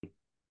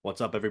What's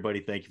up,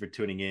 everybody? Thank you for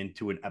tuning in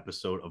to an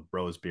episode of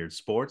Bros Beard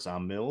Sports.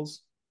 I'm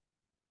Mills,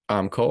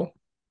 I'm Cole.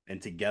 and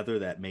together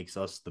that makes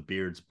us the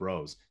Beards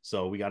Bros.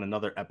 So we got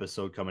another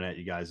episode coming at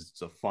you guys.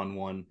 It's a fun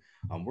one.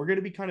 We're going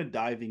to be kind of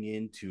diving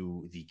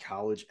into the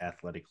college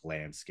athletic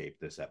landscape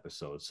this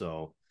episode.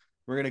 So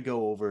we're going to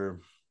go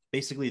over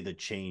basically the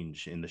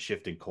change in the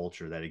shifting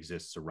culture that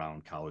exists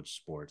around college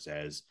sports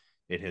as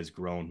it has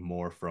grown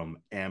more from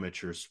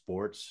amateur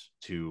sports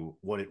to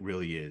what it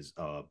really is,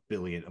 a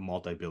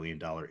multi-billion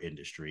dollar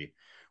industry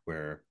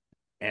where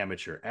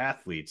amateur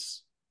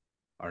athletes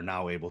are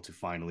now able to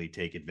finally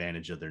take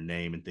advantage of their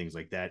name and things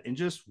like that, and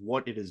just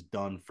what it has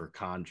done for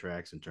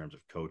contracts in terms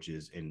of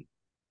coaches and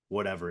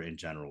whatever in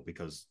general.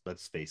 Because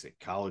let's face it,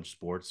 college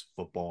sports,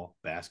 football,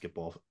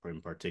 basketball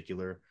in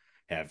particular,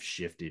 have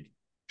shifted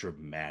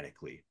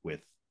dramatically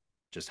with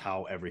just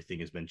how everything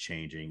has been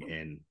changing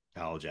in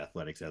college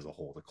athletics as a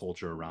whole, the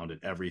culture around it,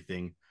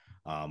 everything.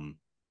 So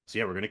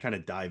yeah, we're going to kind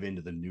of dive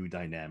into the new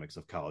dynamics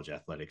of college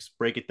athletics,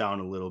 break it down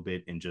a little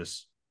bit, and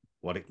just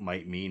what it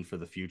might mean for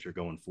the future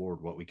going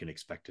forward, what we can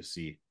expect to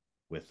see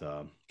with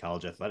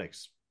college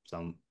athletics.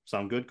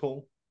 Sound good,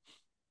 Cole?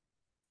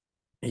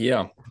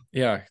 Yeah,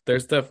 yeah.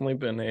 There's definitely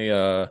been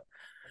a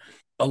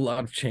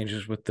lot of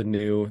changes with the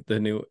new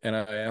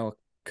NIL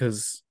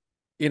because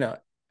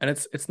and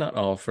it's not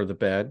all for the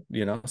bad.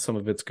 Some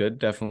of it's good.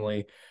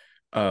 Definitely,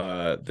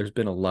 there's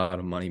been a lot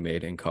of money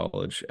made in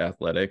college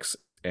athletics,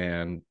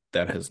 and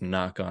that has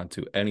not gone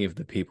to any of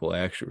the people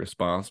actually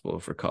responsible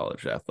for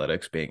college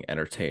athletics being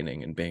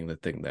entertaining and being the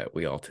thing that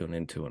we all tune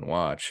into and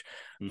watch.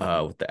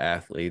 Mm-hmm. With the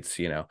athletes,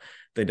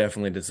 they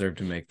definitely deserve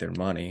to make their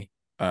money.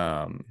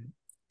 Um,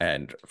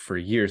 and for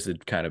years,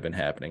 it's kind of been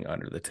happening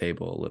under the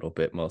table a little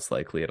bit, most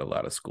likely at a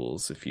lot of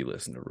schools, if you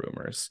listen to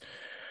rumors.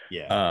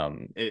 Yeah,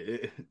 Um,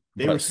 they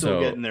were but still so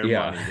getting their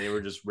yeah, money. They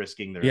were just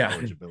risking their yeah,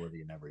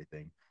 eligibility and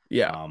everything.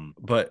 yeah. Um,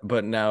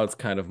 But now it's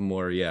kind of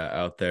more,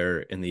 out there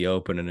in the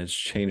open, and it's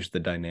changed the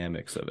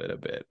dynamics of it a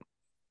bit.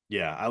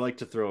 yeah, I like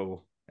to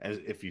throw, as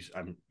if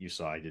you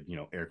saw I did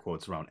air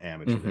quotes around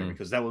amateur there, Hmm.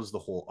 because that was the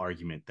whole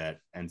argument that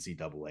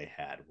NCAA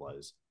had,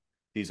 was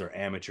these are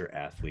amateur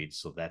athletes,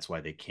 so that's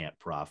why they can't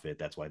profit,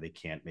 that's why they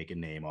can't make a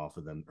name off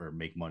of them or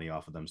make money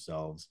off of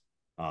themselves.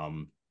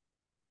 um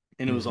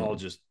and it was all Hmm.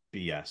 just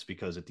BS,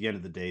 because at the end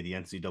of the day, the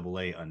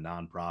NCAA, a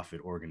nonprofit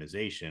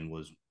organization,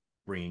 was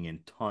bringing in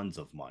tons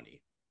of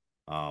money.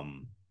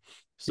 um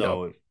Yep.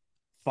 so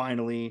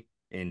finally,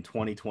 in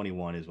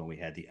 2021 is when we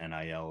had the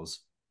NILs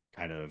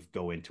kind of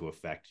go into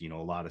effect. A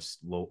lot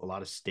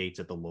of states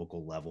at the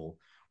local level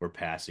were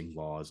passing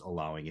laws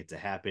allowing it to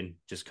happen.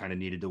 Just kind of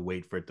needed to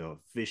wait for it to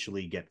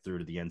officially get through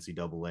to the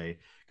NCAA,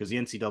 because the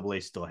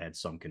NCAA still had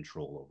some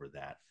control over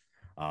that.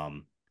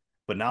 Um,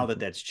 but now that Mhm.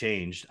 that's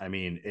changed, I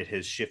mean, it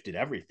has shifted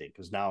everything,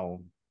 because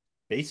now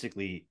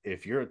basically,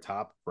 if you're a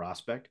top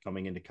prospect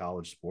coming into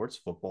college sports,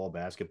 football,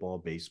 basketball,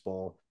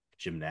 baseball,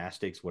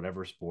 gymnastics,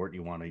 whatever sport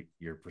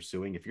you're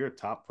pursuing, if you're a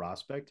top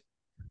prospect,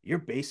 you're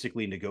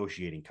basically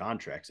negotiating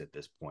contracts at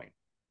this point.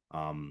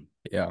 Um,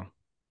 Yeah.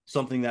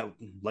 Something that,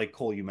 like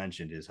Cole, you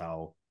mentioned, is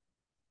how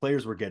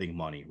players were getting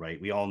money, right?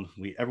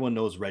 Everyone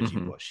knows Reggie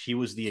Hmm. Bush. He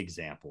was the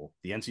example.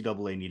 The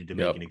NCAA needed to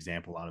make Yep. an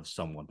example out of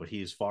someone, but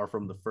he is far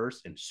from the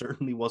first, and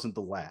certainly wasn't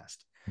the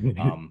last.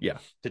 Um, Yeah,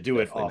 to do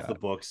it definitely off the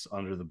not. books,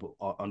 under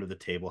the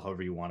table,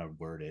 however you want to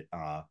word it.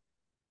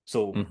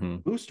 So Hmm.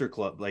 booster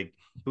club, like,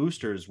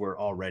 boosters were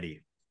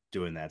already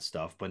doing that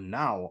stuff, but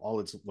now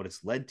what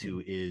it's led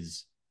to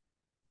is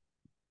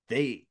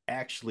they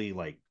actually,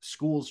 like,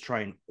 schools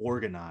try and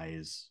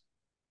organize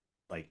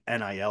like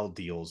NIL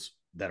deals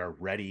that are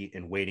ready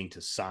and waiting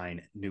to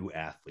sign new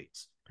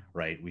athletes.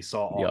 Right? We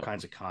saw all Yep.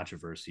 kinds of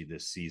controversy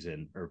this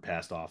season, or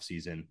past off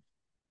season,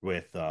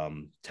 with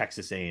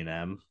Texas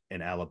A&M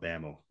and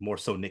Alabama. More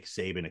so, Nick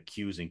Saban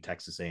accusing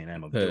Texas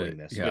A&M of doing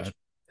this, Yeah, which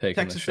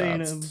taking the Texas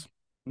A&M shots.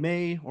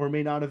 may or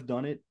may not have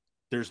done it.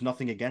 There's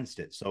nothing against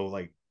it. So,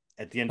 like,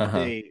 at the end of the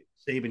Uh-huh. day,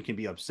 Saban can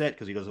be upset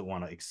because he doesn't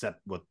want to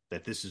accept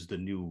that this is the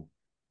new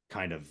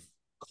kind of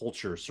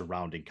culture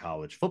surrounding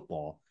college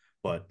football.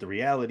 But the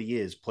reality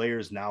is,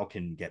 players now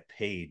can get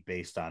paid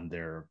based on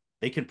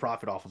they can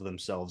profit off of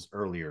themselves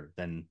earlier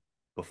than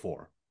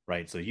before,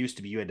 right? So it used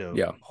to be you had to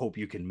Yeah, hope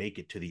you can make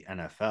it to the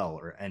NFL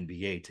or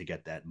NBA to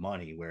get that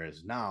money.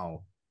 Whereas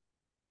now,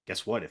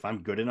 guess what? If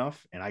I'm good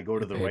enough and I go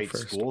to get the paid right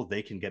first. school,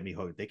 they can get me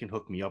hooked. They can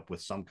hook me up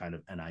with some kind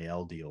of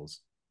NIL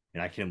deals,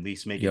 and I can at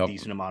least make a Yep.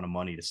 decent amount of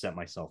money to set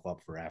myself up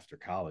for after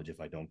college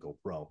if I don't go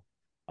pro.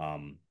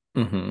 Um,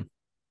 Hmm.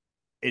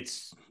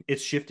 it's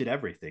shifted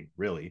everything,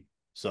 really.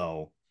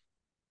 So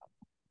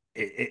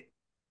it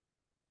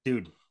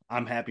dude,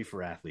 I'm happy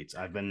for athletes.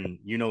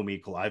 Me,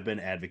 Cole, I've been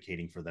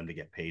advocating for them to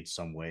get paid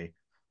some way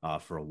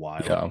for a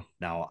while. Yeah.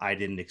 Now, I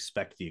didn't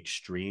expect the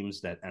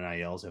extremes that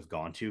NILs have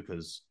gone to,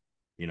 because,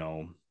 you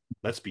know,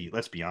 let's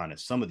be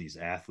honest, some of these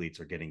athletes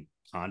are getting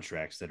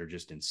contracts that are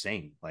just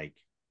insane. Like,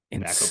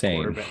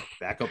 Insane.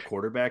 backup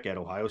quarterback at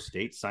Ohio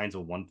State signs a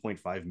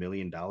 $1.5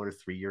 million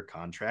 3-year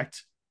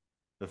contract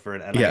for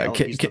an Yeah, NIL,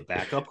 and he's the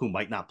backup who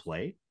might not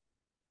play.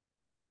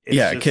 It's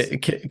yeah,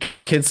 just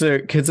kids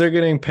are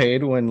getting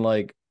paid when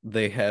like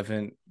they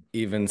haven't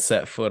even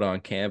set foot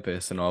on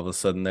campus, and all of a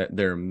sudden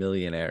they're a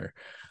millionaire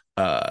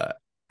uh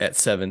at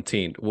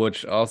 17,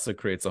 which also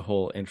creates a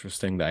whole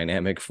interesting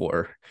dynamic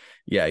for,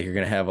 yeah, you're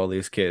gonna have all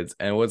these kids.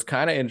 And what's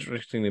kind of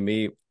interesting to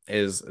me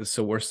is,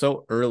 so we're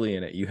so early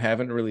in it, you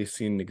haven't really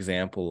seen an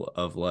example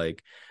of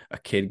like a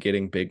kid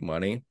getting big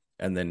money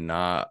and then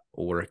not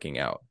working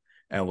out.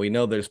 And we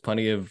know there's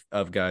plenty of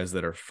guys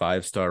that are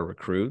 5-star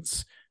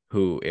recruits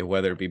who,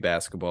 whether it be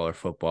basketball or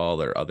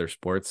football or other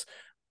sports,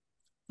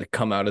 they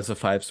come out as a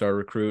 5-star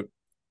recruit,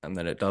 and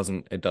then it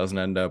doesn't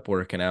end up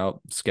working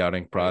out.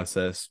 Scouting Right.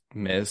 process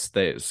miss,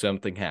 they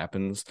something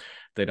happens,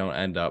 they don't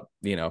end up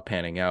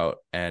panning out.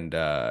 And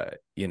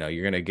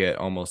you're gonna get,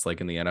 almost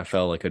like in the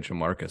NFL, like a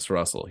Jamarcus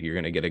Russell, you're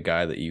gonna get a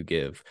guy that you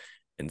give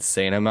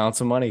insane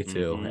amounts of money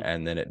to, Mm-hmm.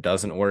 and then it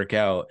doesn't work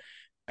out.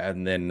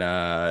 And then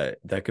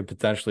that could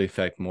potentially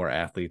affect more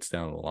athletes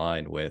down the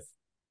line. With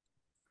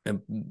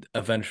And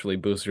eventually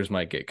boosters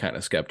might get kind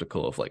of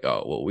skeptical of like,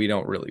 oh, well, we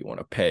don't really want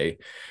to pay,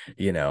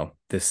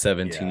 this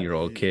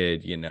 17-year-old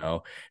kid,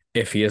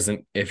 if he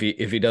isn't, if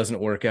he doesn't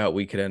work out,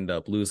 we could end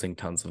up losing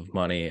tons of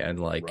money. And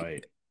like,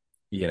 Right.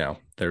 it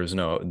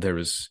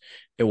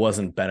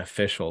wasn't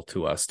beneficial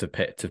to us to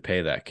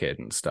pay that kid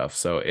and stuff.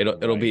 So it'll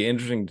Right. be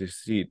interesting to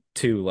see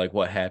too, like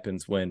what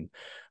happens when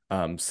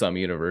some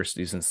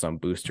universities and some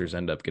boosters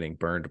end up getting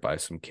burned by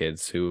some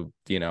kids who,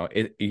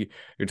 you're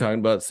talking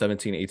about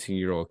 17,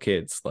 18-year-old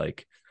kids.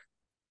 Like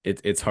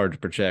it's hard to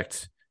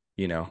project,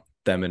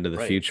 them into the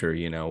Right. future,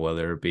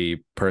 whether it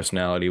be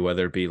personality,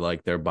 whether it be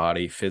like their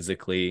body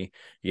physically,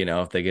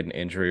 if they get an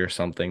injury or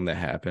something that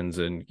happens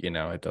and,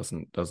 it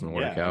doesn't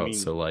work Yeah. I out. mean,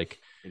 So like,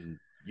 and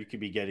you could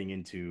be getting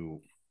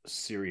into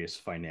serious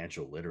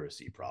financial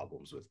literacy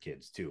problems with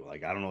kids too.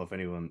 Like I don't know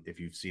if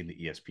you've seen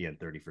the ESPN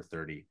 30 for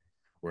 30,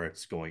 where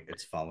it's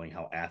following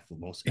how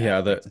most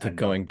yeah, the athletes the end up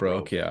going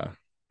broke. broke Yeah.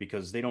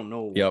 because they don't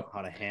know Yep.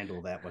 how to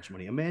handle that much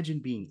money. Imagine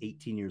being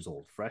 18 years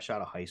old, fresh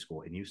out of high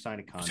school, and you sign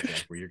a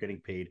contract where you're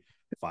getting paid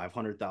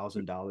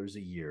 $500,000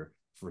 a year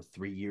for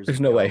 3 years There's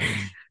of no way. college.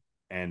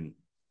 And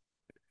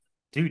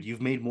dude,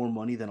 you've made more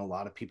money than a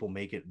lot of people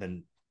make it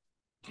than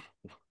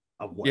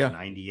of what Yeah.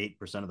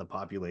 98% of the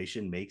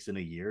population makes in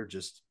a year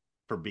just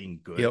for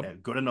being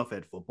Yep. good enough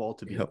at football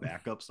to be a Yep.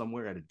 backup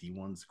somewhere at a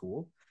D1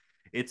 school.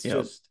 It's Yep.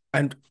 just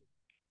And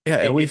yeah,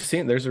 and we've it's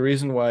seen there's a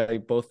reason why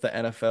both the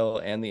NFL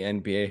and the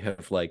NBA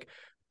have like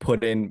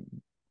put in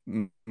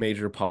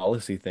major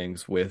policy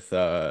things with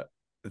their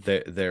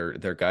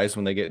guys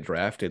when they get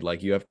drafted.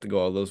 Like you have to go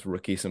all those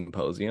rookie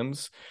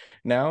symposiums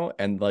now,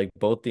 and like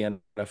both the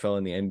NFL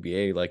and the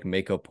NBA like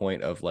make a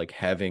point of like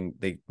having,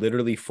 they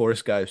literally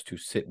force guys to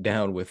sit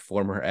down with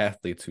former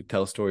athletes who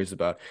tell stories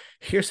about,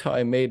 here's how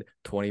I made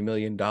 $20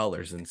 million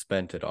and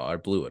spent it all or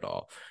blew it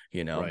all.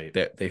 right.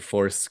 That they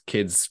force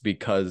kids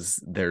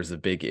because there's a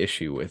big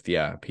issue with,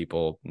 yeah,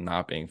 people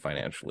not being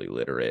financially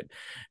literate.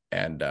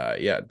 And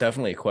yeah,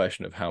 definitely a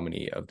question of how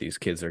many of these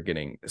kids are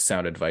getting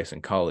sound advice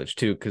in college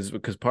too,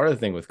 because part of the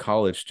thing with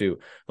college too,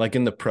 like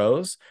in the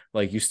pros,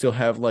 like you still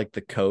have like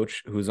the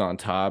coach who's on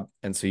top,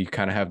 and so you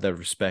kind of have the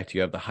respect, you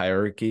have the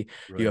hierarchy,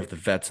 you have Right. the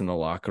vets in the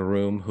locker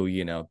room who,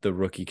 the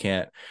rookie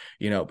can't,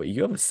 but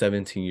you have a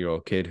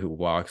 17-year-old kid who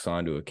walks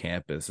onto a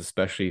campus,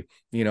 especially,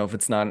 if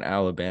it's not in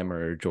Alabama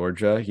or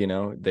Georgia,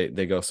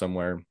 they go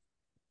somewhere,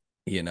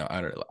 I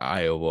don't know,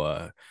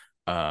 Iowa,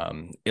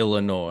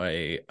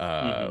 Illinois,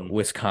 Mm-hmm.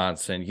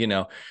 Wisconsin,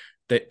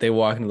 they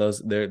walk into those,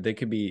 they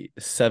could be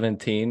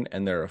 17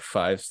 and they're a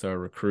 5-star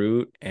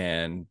recruit,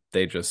 and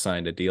they just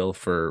signed a deal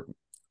for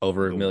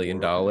over a The million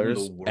world and the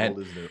dollars. And world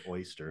is their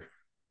oyster.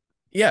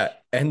 yeah,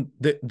 and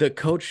the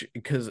coach,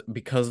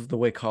 because of the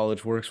way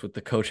college works with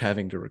the coach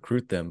having to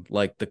recruit them,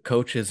 like the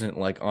coach isn't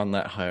like on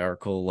that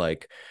hierarchical,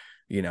 like,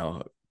 you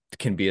know,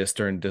 can be a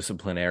stern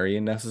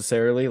disciplinarian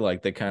necessarily.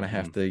 Like they kind of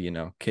have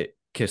Mm-hmm. to,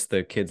 kiss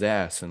the kid's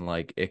ass, and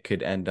like it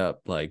could end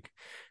up like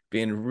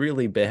being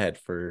really bad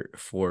for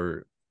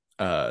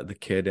the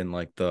kid in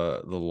like the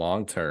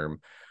long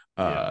term.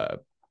 Yeah. Uh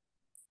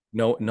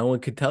no one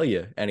could tell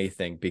you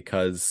anything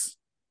because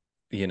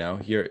you're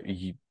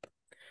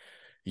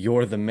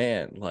the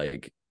man.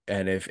 Like,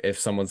 and if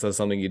someone says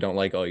something you don't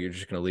like, oh, you're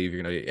just gonna leave,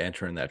 you're gonna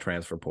enter in that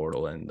transfer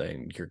portal, and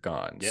then you're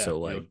gone. Yeah, So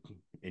like,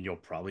 you'll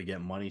probably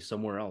get money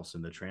somewhere else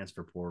in the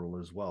transfer portal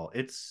as well.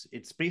 It's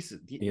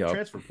basic the yep.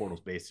 transfer portal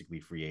is basically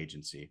free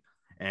agency.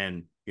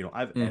 And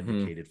I've Mm-hmm.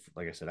 advocated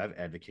like I said, I've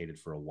advocated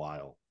for a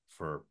while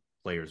for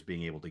players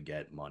being able to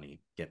get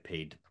money, get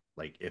paid.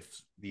 Like if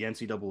the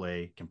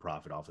NCAA can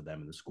profit off of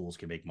them and the schools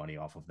can make money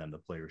off of them, the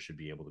players should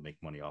be able to make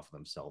money off of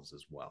themselves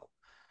as well.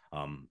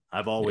 I've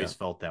Yeah. always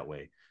felt that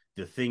way.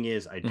 The thing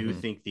is, I do Mm-hmm.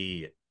 think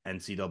the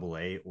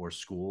NCAA or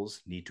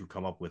schools need to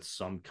come up with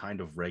some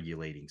kind of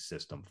regulating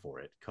system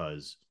for it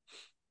because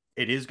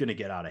it is going to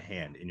get out of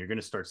hand and you're going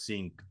to start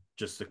seeing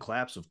just the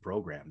collapse of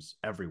programs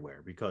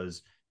everywhere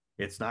because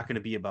it's not going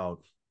to be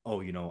about,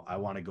 oh, I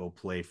want to go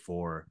play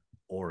for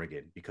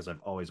Oregon because I've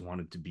always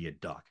wanted to be a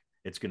Duck.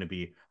 It's going to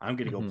be, I'm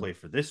going to go Mm-hmm. play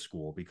for this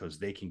school because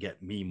they can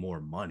get me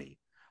more money.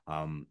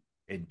 In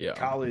Yeah.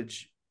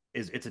 college,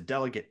 it's a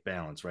delicate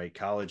balance, right?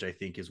 College, I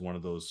think, is one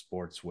of those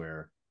sports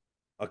where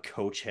a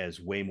coach has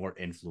way more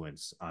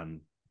influence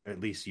on, at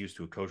least used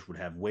to, a coach would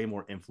have way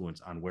more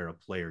influence on where a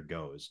player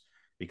goes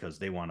because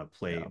they want to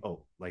play. Yeah.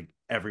 Oh, like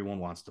everyone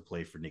wants to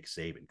play for Nick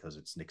Saban because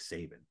it's Nick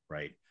Saban,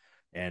 right?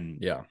 And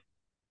Yeah.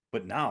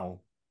 but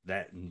now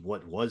that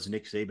what was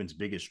Nick Saban's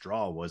biggest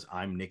draw was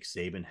I'm Nick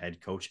Saban, head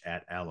coach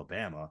at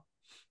Alabama.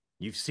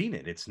 You've seen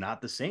it. It's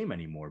not the same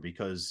anymore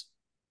because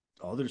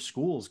other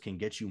schools can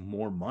get you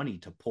more money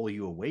to pull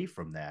you away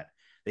from that.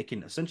 They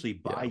can essentially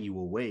buy Yeah. you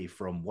away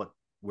from what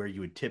where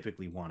you would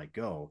typically want to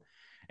go.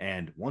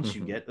 And Hmm. once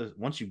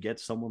you get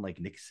someone like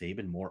Nick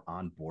Saban more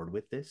on board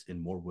with this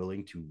and more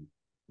willing to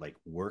like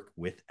work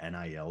with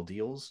NIL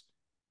deals,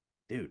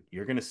 dude,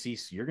 you're gonna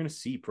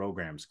see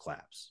programs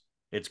collapse.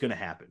 It's gonna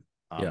happen.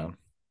 Yeah.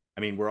 I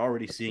mean, we're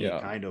already seeing it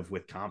Yeah. kind of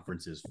with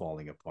conferences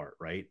falling apart,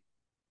 right?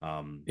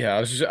 Um, Yeah, I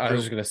was there,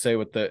 just gonna say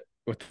with the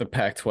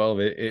Pac-12,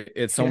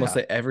 it's almost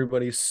yeah, like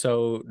everybody's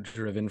so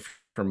driven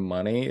for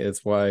money.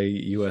 It's why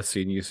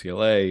USC and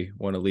UCLA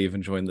want to leave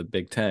and join the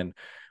Big Ten,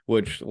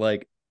 which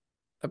like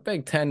the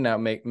Big Ten now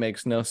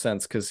makes no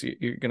sense because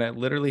you're gonna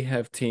literally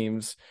have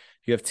teams.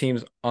 You have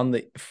teams on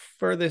the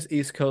furthest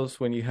East Coast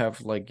when you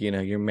have like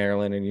your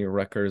Maryland and your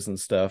Rutgers and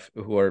stuff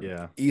who are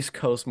yeah, East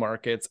Coast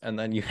markets, and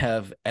then you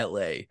have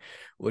LA,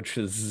 which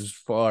is as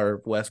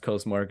far West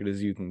Coast market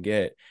as you can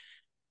get,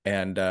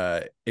 and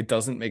it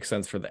doesn't make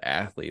sense for the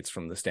athletes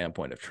from the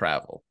standpoint of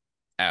travel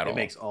at it all.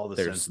 makes all the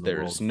sense there's in the there's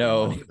world for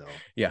no money, though.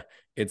 yeah,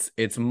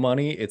 it's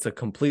money. It's a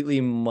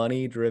completely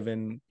money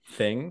driven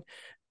thing,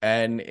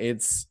 and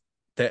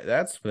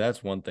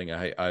that's one thing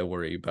I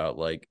worry about.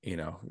 Like,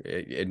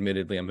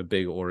 admittedly I'm a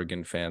big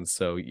Oregon fan,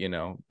 so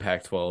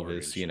Pac-12 Oregon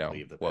is should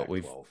leave the what Pac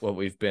we've 12. what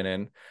we've been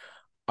in.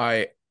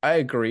 I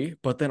agree,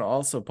 but then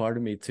also part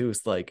of me too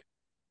is like,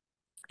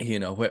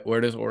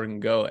 where does Oregon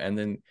go? And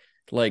then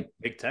like,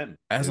 Big Ten,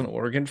 as an dude.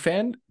 Oregon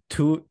fan,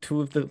 two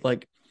of the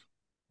like,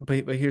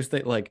 but here's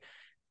the like,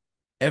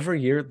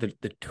 every year the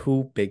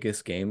two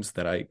biggest games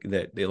that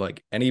they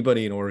like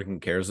anybody in Oregon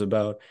cares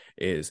about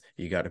is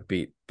you got to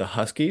beat the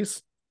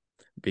Huskies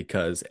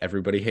because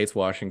everybody hates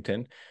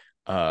Washington.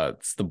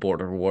 It's the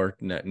border war.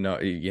 No,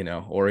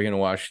 no, Oregon and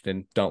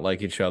Washington don't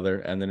like each other,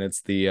 and then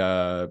it's the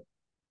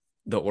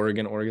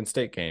Oregon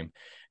State game,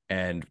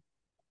 and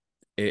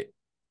it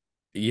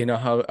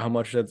how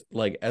much that's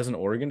like, as an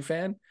Oregon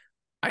fan,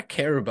 I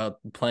care about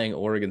playing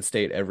Oregon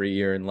State every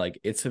year, and like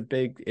it's a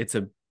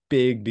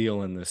big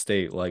deal in the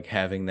state, like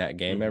having that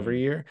game Mm-hmm. every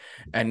year.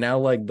 And now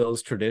like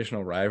those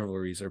traditional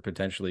rivalries are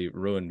potentially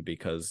ruined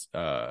because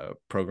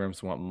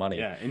programs want money.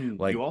 Yeah, and you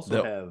Like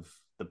also have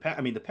the Pac.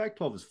 I mean, the Pac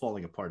 12 is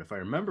falling apart. If I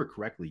remember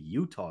correctly,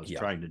 Utah is yeah,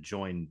 trying to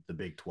join the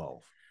Big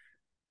 12.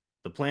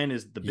 The plan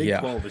is the Big yeah,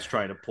 12 is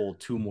trying to pull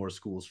two more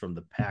schools from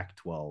the Pac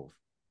 12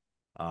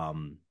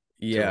 um,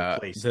 to yeah.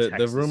 replace The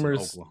Texas and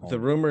rumors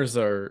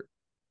Oklahoma.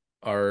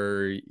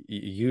 are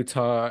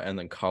Utah and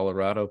then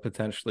Colorado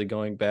potentially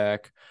going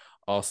back.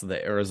 Also,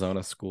 the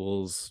Arizona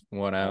schools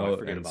went Oh, I out,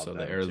 forget and about so the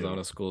them too.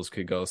 Arizona schools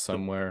could go The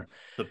somewhere.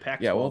 the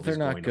Pac Yeah, well, 12 they're is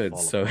not going to good,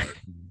 fall so apart.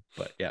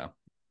 but yeah.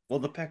 Well,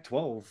 the Pac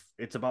 12,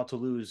 it's about to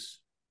lose.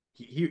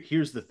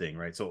 Here's the thing,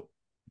 right? So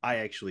I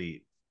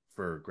actually,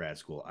 for grad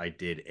school, I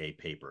did a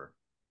paper.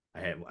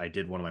 I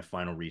did one of my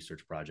final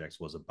research projects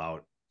was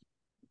about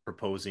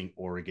proposing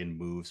Oregon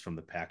moves from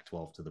the Pac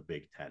 12 to the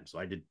Big Ten. So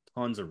I did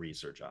tons of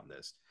research on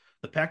this.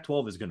 The Pac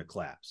 12 is going to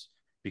collapse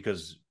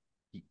because,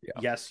 Yeah.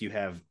 yes, you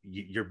have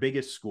your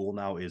biggest school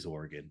now is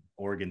Oregon.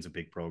 Oregon's a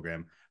big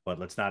program, but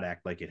let's not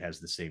act like it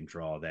has the same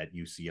draw that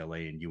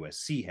UCLA and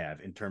USC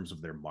have in terms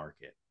of their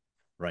market,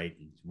 right?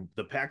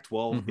 The Pac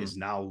 12 Hmm. is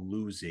now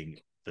losing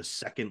the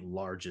second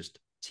largest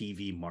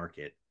TV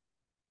market,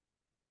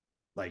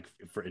 like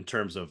for in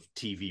terms of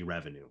TV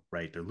revenue,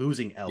 right? They're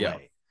losing Yeah. LA.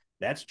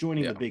 That's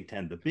joining the Yeah. Big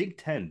Ten. The Big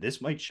Ten,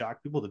 this might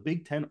shock people. The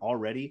Big Ten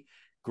already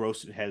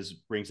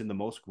brings in the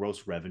most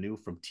gross revenue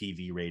from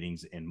TV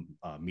ratings and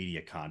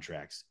media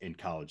contracts in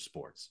college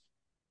sports.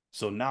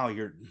 So now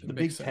you're It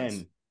makes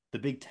sense. The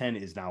Big Ten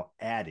is now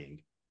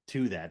adding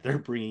to that. They're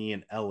bringing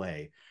in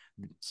LA,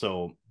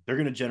 so they're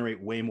going to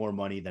generate way more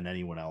money than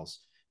anyone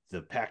else.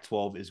 The Pac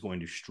 12 is going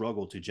to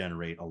struggle to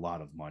generate a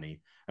lot of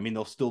money. I mean,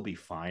 they'll still be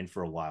fine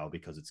for a while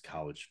because it's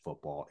college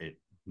football. It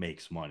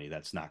makes money.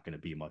 That's not going to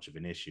be much of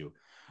an issue.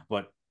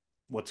 But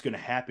what's going to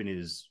happen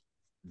is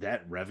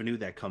that revenue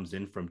that comes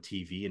in from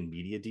TV and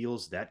media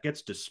deals that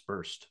gets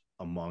dispersed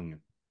among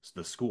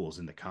the schools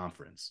in the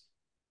conference.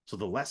 So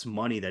the less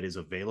money that is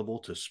available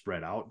to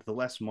spread out, the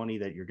less money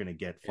that you're going to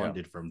get Yeah.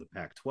 funded from the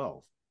Pac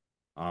 12.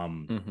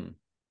 Um, Hmm.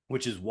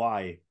 which is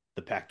why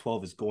the Pac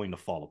 12 is going to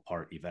fall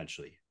apart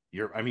eventually.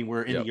 I mean,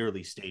 we're in Yep. the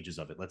early stages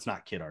of it. Let's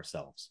not kid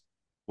ourselves.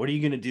 What are you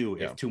going to do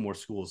Yeah. if two more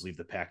schools leave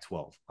the Pac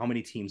 12? How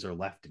many teams are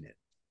left in it?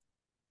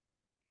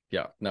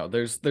 Yeah. No,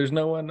 there's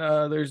no one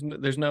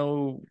there's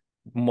no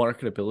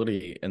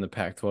marketability in the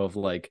Pac-12,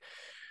 like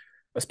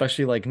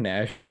especially like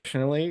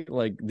nationally.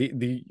 Like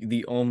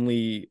the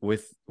only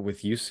with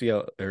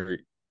UCL, or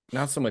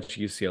not so much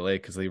UCLA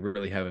because they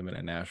really haven't been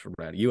a national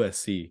brand.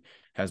 USC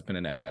has been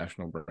a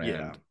national Yeah.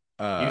 brand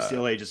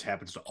UCLA just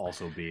happens to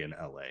also be in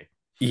LA.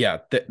 Yeah,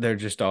 they're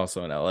just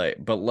also in LA.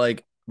 But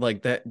like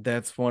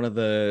that's one of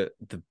the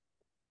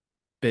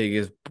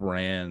biggest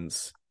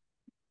brands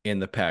in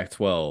the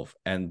Pac-12,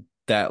 and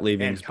that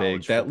And leaving's big.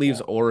 college That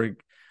leaves football. Oregon,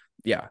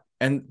 yeah,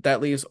 and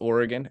that leaves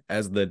Oregon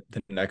as the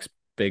next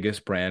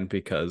biggest brand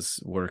because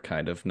we're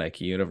kind of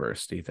Nike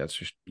University.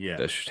 Yeah.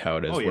 That's just how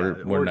it Oh is. yeah.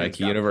 We're Oregon's Nike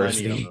got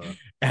plenty of University,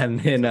 and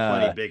then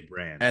plenty big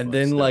brands, and but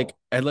then still,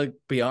 like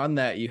beyond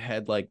that, you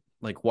had like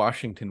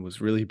Washington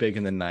was really big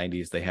in the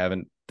 '90s.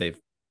 They've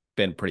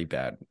been pretty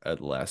bad the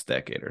last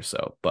decade or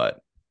so,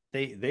 but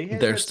they had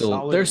they're that still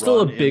solid they're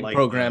still a run in big like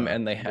program, the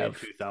and they mid have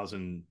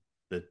 2000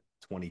 the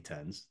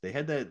 2010s. They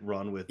had that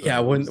run with yeah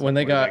what was the when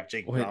they got quarterback,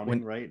 Jake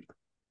Browning, when right?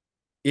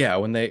 yeah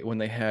when they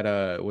had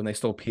when they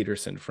stole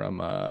Peterson from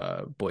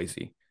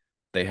Boise,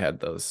 they had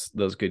those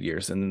good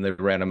years, and then they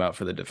ran him out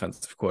for the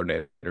defensive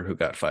coordinator who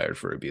got fired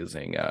for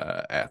abusing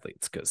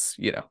athletes because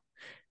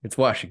it's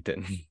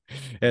Washington.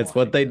 It's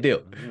what they Washington.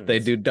 do. They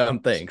It's do dumb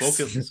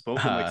things.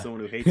 spoken like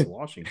someone who hates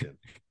Washington.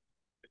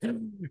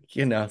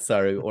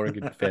 Sorry,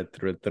 Oregon fan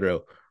through and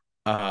through.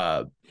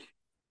 Uh,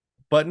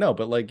 but no,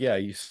 but like yeah,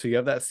 you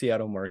have that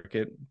Seattle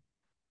market,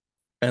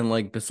 and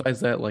like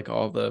besides that, like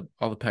all the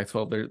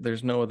Pac-12,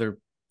 there's no other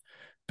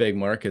big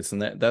markets,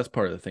 and that's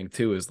part of the thing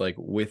too. Is like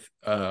with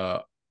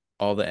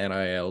all the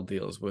NIL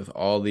deals, with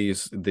all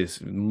these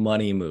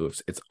money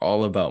moves, it's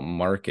all about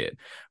market,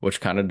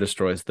 which kind of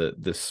destroys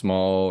the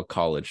small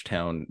college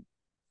town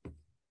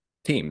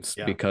teams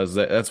Yeah, because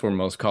that's where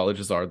most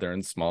colleges are. They're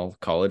in small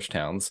college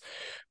towns,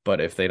 but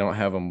if they don't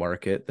have a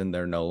market, then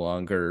they're no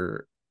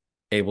longer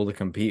able to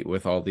compete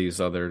with all these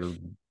other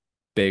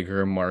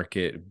bigger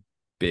market,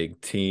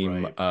 big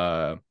team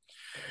right.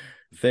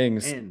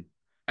 things. And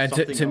And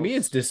something to me,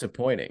 it's else,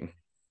 disappointing.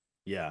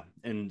 yeah,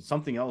 and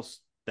something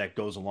else that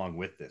goes along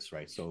with this,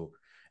 right? So,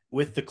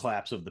 with the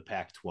collapse of the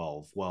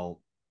Pac-12,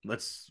 well,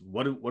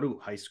 what do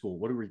high school,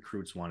 what do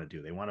recruits want to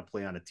do? They want to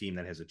play on a team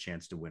that has a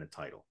chance to win a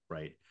title,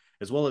 right?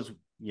 As well as,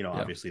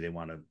 Yeah, obviously they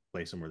want to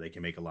play somewhere they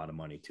can make a lot of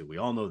money too. We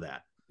all know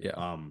that. yeah,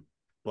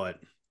 But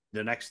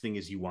the next thing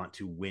is you want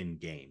to win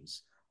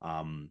games.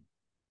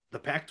 The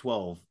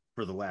Pac-12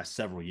 for the last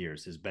several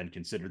years has been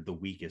considered the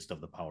weakest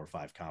of the Power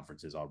Five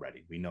conferences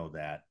already. We know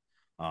that,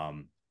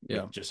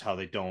 yeah, with just how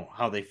they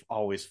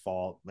always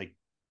fall. Like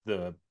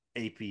the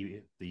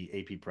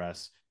AP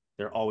press,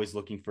 they're always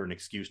looking for an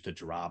excuse to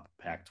drop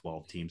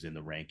Pac-12 teams in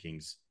the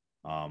rankings.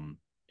 Um,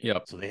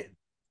 yep. so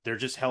they're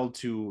just held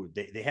to,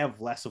 they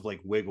have less of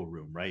like wiggle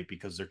room, right?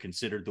 Because they're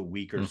considered the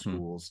weaker Hmm.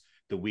 schools,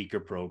 the weaker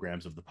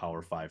programs of the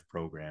Power Five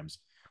programs.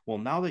 Well,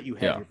 now that you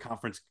have Yeah, your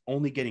conference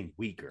only getting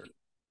weaker,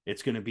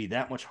 it's going to be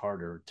that much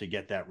harder to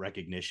get that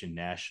recognition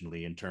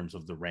nationally in terms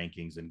of the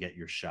rankings and get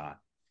your shot.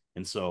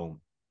 And so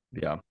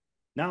yeah,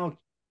 now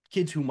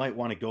kids who might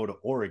want to go to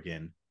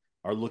Oregon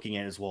are looking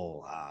at as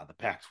well, the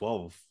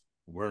Pac-12.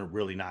 We're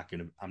really not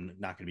going to. I'm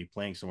not going to be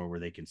playing somewhere where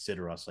they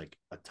consider us like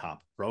a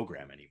top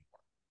program anymore.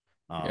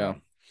 yeah.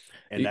 Um,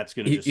 and You, that's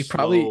going to you just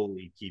probably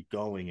slowly keep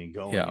going and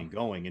going yeah, and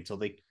going until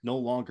they no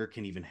longer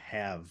can even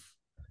have,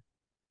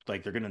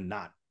 like, they're going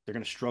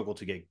to struggle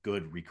to get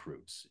good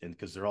recruits, and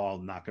because they're all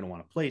not going to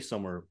want to play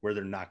somewhere where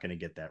they're not going to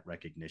get that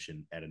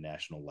recognition at a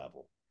national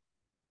level.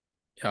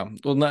 yeah.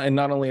 Well,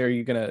 not only are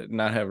you gonna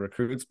not have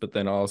recruits, but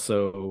then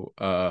also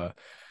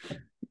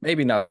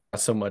maybe not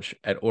so much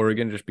at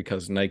Oregon just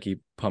because Nike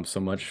pumps so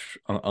much.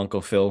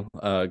 Uncle Phil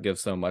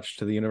gives so much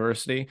to the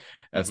university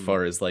as Mm-hmm.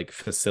 far as like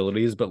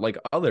facilities, but like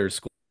other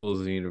schools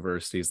and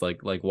universities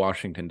like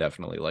Washington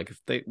definitely like if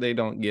they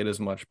don't get as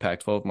much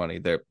Pac-12 money,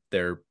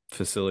 their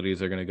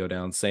facilities are going to go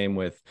down. Same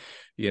with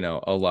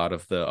a lot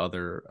of the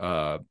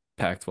other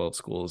Pac-12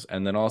 schools,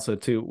 and then also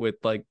too with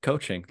like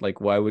coaching.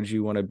 Like why would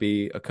you want to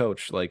be a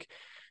coach? Like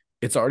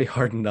it's already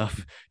hard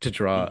enough to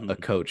draw a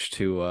Mm-hmm. coach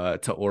to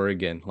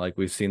Oregon. Like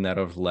we've seen that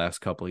over the last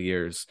couple of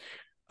years,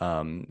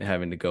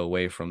 having to go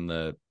away from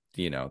the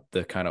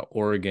kind of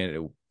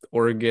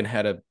Oregon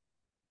had a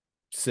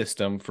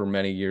system for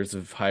many years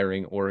of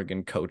hiring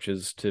Oregon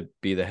coaches to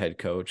be the head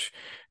coach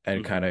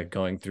and kind Mm-hmm. of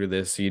going through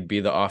this. You'd be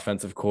the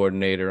offensive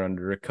coordinator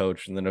under a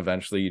coach, and then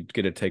eventually you'd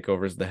get to take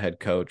over as the head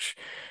coach.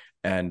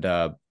 And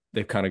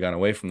they've kind of gone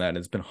away from that. And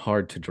it's been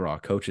hard to draw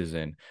coaches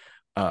in.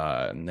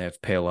 And they have to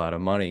pay a lot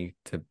of money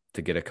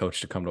to get a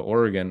coach to come to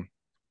Oregon.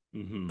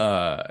 Mm-hmm.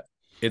 Uh,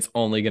 it's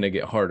only going to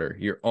get harder.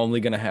 You're only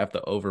going to have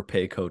to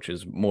overpay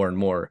coaches more and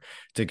more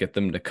to get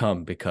them to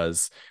come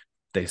because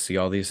they see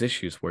all these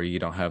issues where you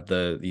don't have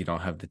the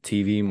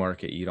TV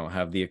market, you don't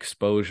have the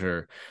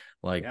exposure.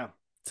 Like Yeah,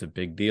 it's a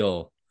big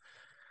deal.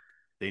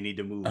 they need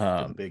to move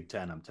to the Um, Big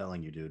Ten. I'm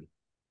telling you, dude.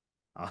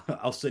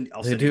 I'll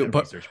they send you do, that but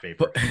research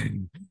paper.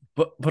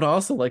 but but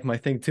also like my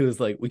thing too is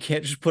like we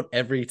can't just put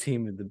every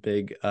team in the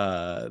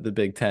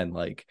Big Ten.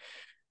 Like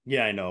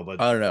Yeah, I know, but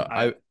I don't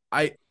know.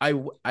 I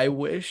I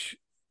wish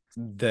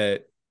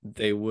that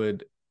they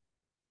would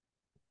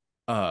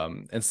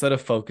instead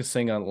of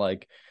focusing on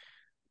like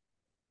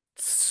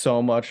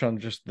so much on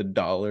just the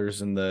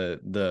dollars and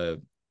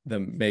the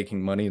them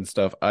making money and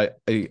stuff. I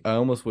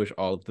almost wish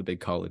all of the big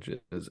colleges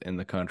in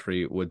the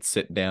country would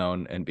sit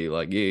down and be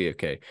like, yeah,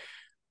 okay,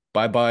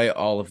 bye bye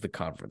all of the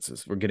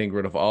conferences. We're getting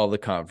rid of all the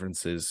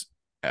conferences,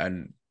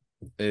 and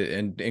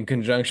in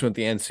conjunction with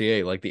the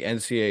NCAA, like the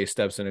NCAA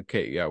steps in,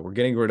 okay, yeah, we're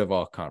getting rid of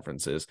all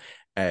conferences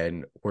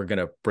and we're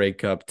gonna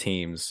break up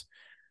teams,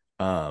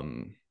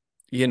 um,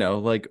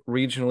 like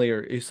regionally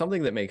or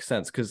something that makes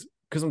sense. Because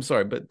I'm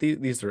sorry, but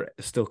these are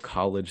still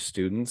college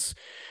students.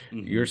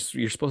 You're Hmm.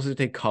 you're supposed to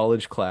take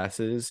college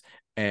classes,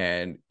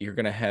 and you're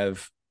gonna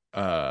have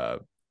uh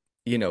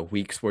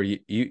weeks where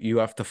you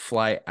have to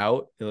fly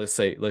out. Let's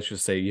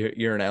just say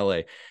you're in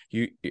LA,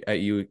 you at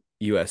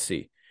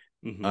USC.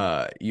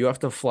 Hmm. You have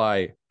to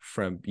fly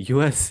from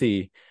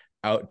USC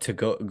out to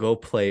go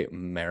play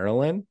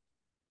Maryland,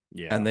 and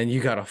Yeah. then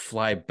you got to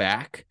fly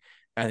back,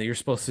 and you're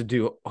supposed to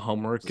do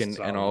homework and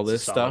all It's a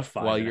this solid stuff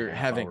five while and a you're half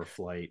having. hour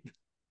flight.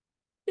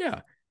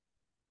 Yeah.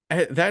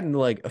 That and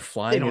like They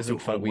flying don't do isn't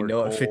fun. We homework,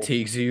 know it Cole.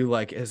 fatigues you.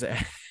 Like, is it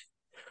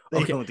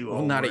They okay? don't do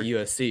Well, not at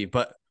homework. USC,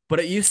 but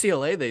at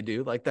UCLA they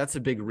do. Like, that's a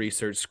big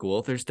research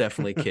school. There's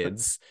definitely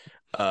kids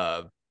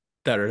uh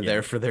that are there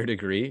Yeah, for their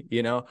degree,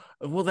 you know.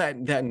 Well, that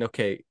and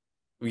okay,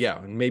 yeah,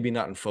 maybe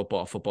not in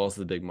football. Football's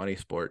the big money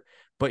sport.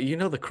 But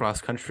the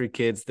cross country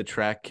kids, the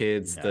track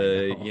kids,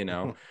 yeah, I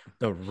know.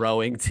 the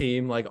rowing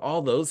team, like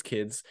all those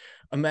kids.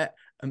 Ima-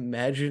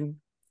 Imagine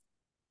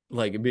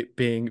like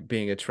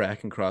being a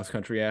track and cross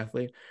country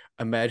athlete.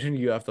 Imagine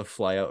you have to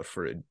fly out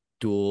for a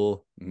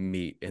dual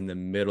meet in the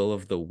middle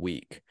of the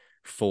week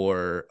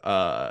for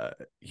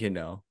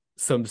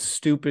some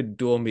stupid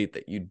dual meet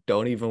that you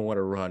don't even want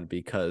to run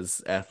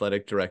because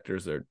athletic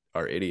directors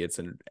are idiots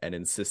and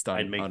insist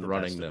I'd on make on the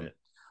running best of them. it.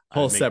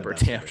 Whole I'd make the separate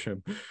best of it.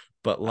 tantrum.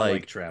 But I like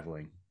like,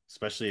 traveling,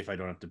 especially if I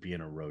don't have to be in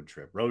a road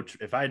trip.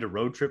 If I had to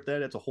road trip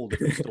that, it's a whole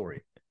different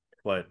story.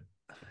 But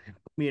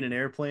me in an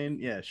airplane,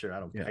 yeah, sure. I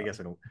don't. I yeah. guess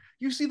I don't.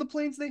 You see the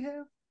planes they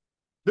have?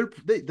 They're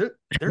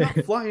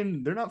not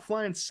flying. They're not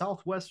flying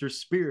Southwest or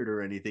Spirit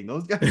or anything.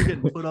 Those guys are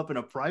getting put up in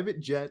a private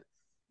jet,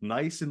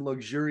 nice and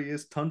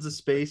luxurious, tons of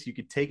space. You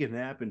could take a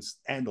nap and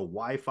the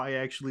Wi-Fi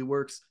actually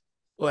works.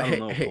 Well, I don't hey,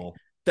 know, hey, Cole.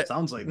 that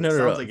Sounds like that. no, no,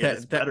 Sounds no. like it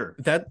is better.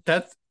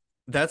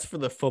 That's for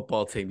the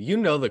football team.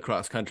 The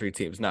cross country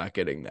team's not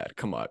getting that.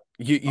 Come on,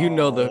 you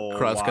know the Oh,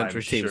 cross I'm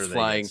country team's sure they get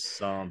flying.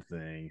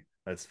 something.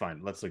 That's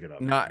fine. Let's look it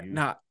up. You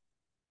Not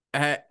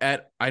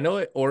at I know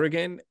at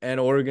Oregon and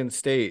Oregon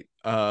State.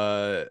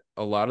 A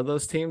lot of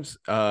those teams,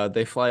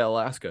 they fly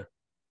Alaska.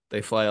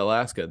 They fly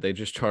Alaska. They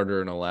just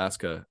charter an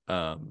Alaska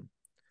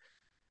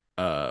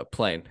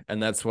plane,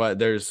 and that's why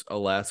there's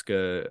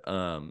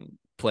Alaska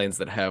planes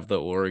that have the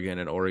Oregon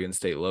and Oregon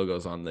State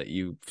logos on that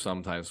you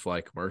sometimes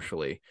fly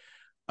commercially,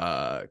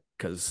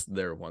 because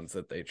they're ones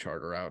that they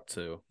charter out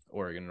to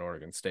Oregon and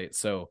Oregon State.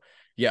 So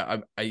yeah,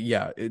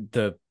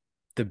 the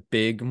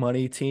big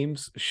money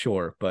teams,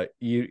 sure, but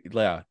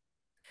yeah,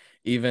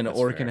 even That's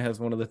Oregon fair. has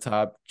one of the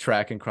top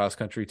track and cross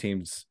country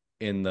teams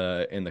in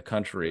the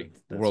country,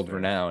 That's world fair.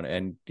 renowned,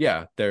 and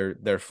yeah,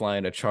 they're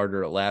flying a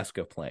charter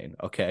Alaska plane.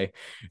 Okay,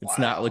 it's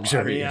not Wow. I mean,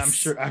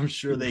 luxurious. I'm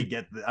sure they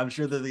get. I'm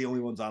sure they're the only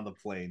ones on the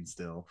plane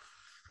still.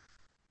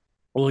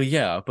 Well,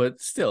 yeah, but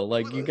still,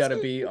 like, you It's, got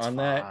to be it's on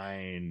that.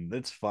 fine.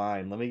 That's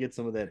fine. Let me get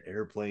some of that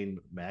airplane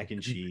mac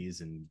and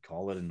cheese and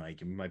call it a night.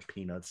 Give me my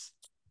peanuts.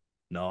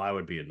 No, I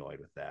would be annoyed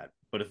with that.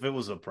 But if it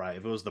was the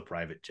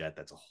private jet,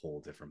 that's a whole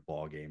different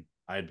ball game.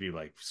 I'd be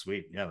like,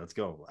 sweet, yeah, let's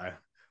go.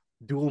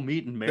 Dual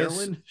meet in This,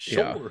 Maryland,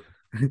 yeah, sure.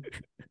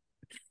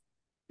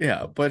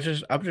 yeah, but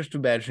I'm just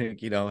imagining,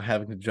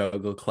 having to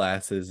juggle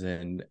classes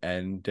and It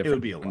would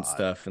different be a lot.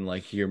 stuff, and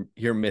like you're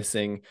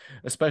missing,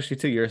 especially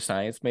to your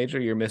science major,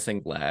 you're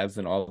missing labs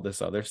and all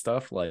this other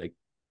stuff. Like,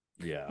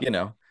 Yeah, you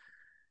know,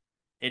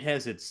 it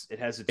has its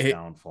it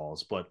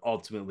downfalls, but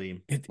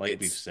ultimately, like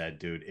we've it's said,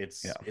 dude,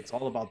 yeah, it's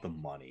all about the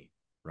money,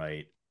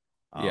 right?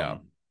 yeah.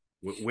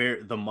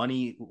 Where the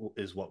money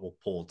is what will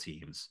pull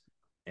teams,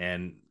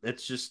 and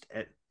it's just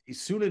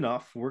soon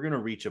enough we're gonna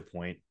reach a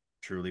point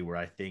truly where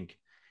I think,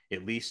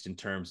 at least in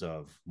terms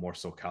of more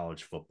so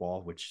college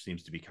football, which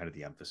seems to be kind of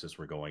the emphasis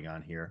we're going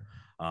on here.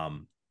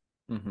 Um,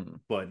 Hmm.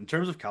 but in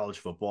terms of college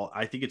football,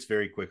 I think it's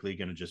very quickly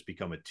going to just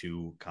become a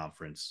two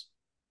conference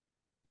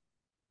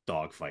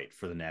dogfight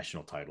for the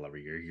national title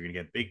every year. You're going to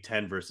get Big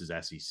Ten versus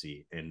SEC,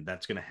 and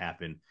that's going to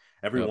happen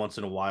every Yep. once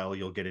in a while.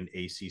 You'll get an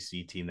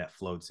ACC team that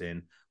floats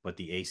in, but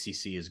the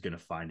ACC is going to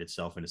find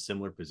itself in a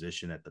similar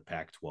position that the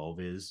Pac-12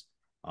 is.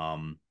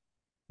 Um,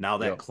 now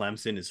that Yep.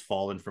 Clemson has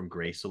fallen from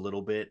grace a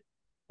little bit,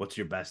 what's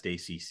your best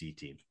ACC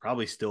team?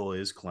 Probably still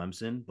is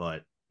Clemson,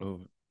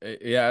 Oh,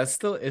 yeah, it's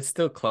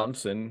still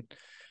Clemson.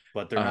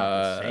 but they're not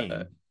the Uh,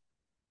 same.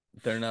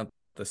 they're not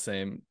the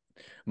same.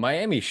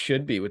 Miami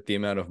should be with the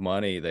amount of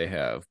money they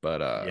have,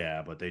 but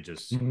Yeah, but they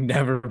just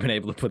never been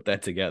able to put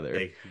that together.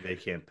 they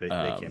can't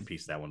Um,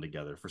 piece that one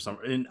together for some.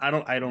 And I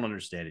don't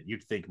understand it.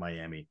 You'd think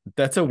Miami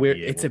that's a would weird.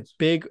 be It's able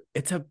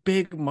a to.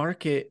 big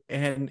market,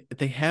 and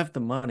they have the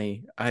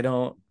money. I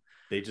don't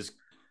They just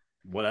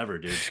whatever,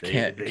 dude. They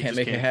can't they can't just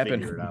make it can't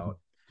figure it happen.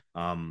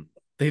 out. Um,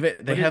 they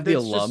But have the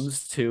that's just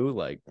alums too,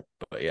 like,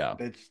 but yeah,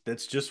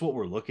 that's just what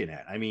we're looking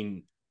at. I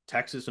mean,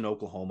 Texas and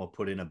Oklahoma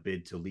put in a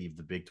bid to leave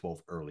the Big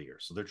 12 earlier,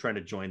 so they're trying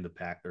to join the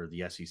pack or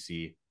the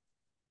SEC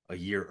a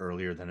year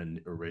earlier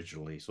than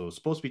originally. So it was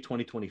supposed to be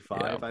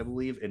yeah, 2025, I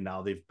believe, and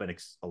now they've been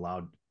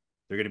allowed.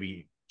 They're going to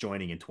be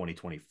joining in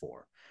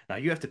 2024. Now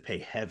you have to pay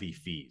heavy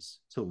fees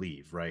to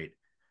leave, right?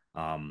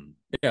 Um,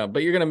 yeah.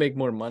 But you're gonna make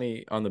more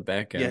money on the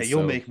back yeah, end,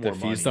 you'll so make the more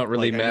fees money. don't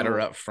really Like matter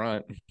up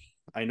front.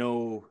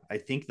 I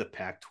think the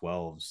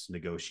Pac-12's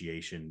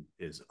negotiation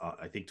is,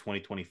 I think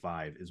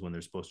 2025 is when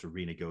they're supposed to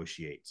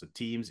renegotiate. So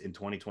teams in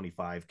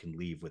 2025 can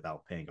leave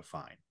without paying a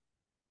fine.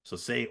 So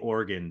say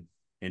Oregon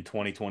in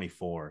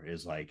 2024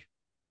 is like,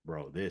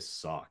 bro, this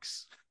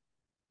sucks.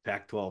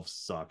 Pac-12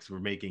 sucks. We're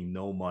making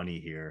no money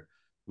here.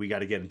 We got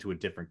to get into a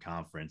different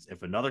conference.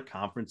 If another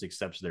conference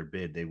accepts their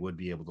bid, they would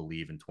be able to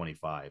leave in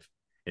 25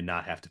 and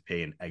not have to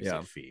pay an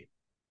Yeah, exit fee.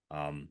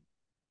 Um,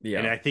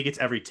 and yeah, I think it's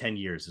every 10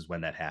 years is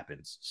when that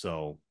happens.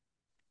 So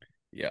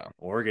yeah.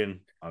 Oregon,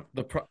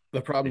 The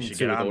they problem should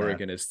too get with on that.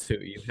 Oregon is too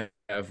you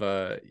have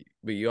but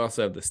you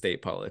also have the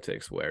state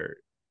politics where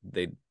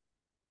they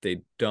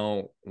they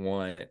don't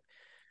want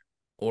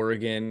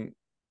Oregon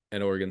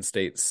and Oregon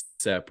State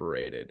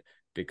separated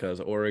because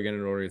Oregon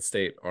and Oregon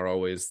State are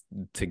always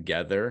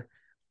together.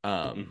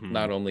 Mm-hmm.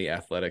 Not only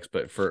athletics,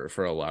 but for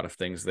a lot of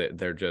things that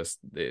they're just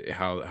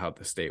how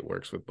the state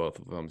works with both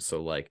of them.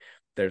 So like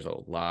there's a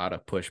lot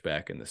of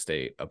pushback in the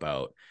state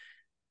about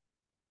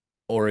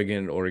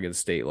Oregon, Oregon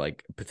State,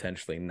 like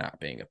potentially not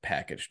being a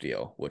package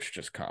deal, which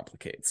just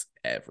complicates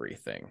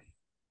everything.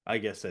 I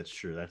guess that's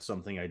true. That's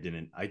something I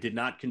did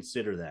not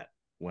consider that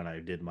when I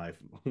did my,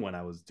 when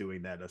I was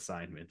doing that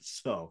assignment.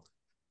 So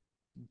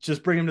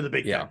just bring them to the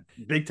Big Yeah.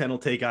 Ten. Big Ten will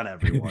take on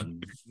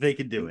everyone. They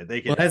can do it.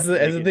 They can Well, have, as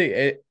they the can,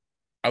 thing,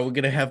 are we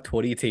gonna have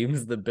 20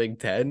 teams in the Big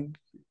Ten?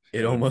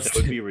 It that almost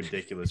would be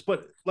ridiculous.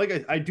 But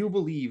like, I do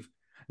believe,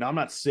 now I'm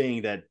not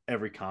saying that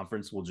every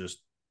conference will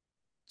just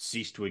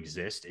cease to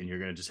exist and you're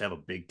going to just have a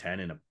Big Ten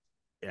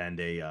and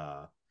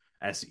a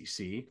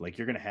SEC. Like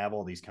you're going to have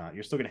all these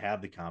you're still going to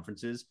have the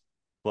conferences,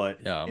 but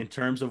yeah, in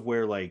terms of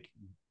where like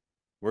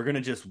we're going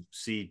to just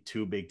see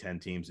two Big Ten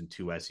teams and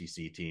two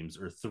SEC teams,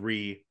 or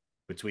three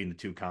between the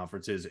two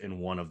conferences and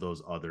one of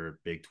those other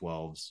Big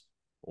 12s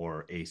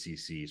or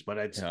ACCs. But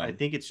yeah, I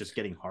think it's just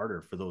getting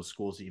harder for those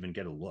schools to even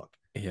get a look.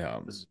 yeah.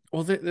 It's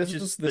Well,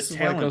 just the this is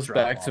why it talent goes drop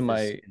back to off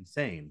is my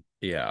insane.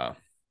 yeah.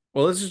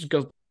 Well, this just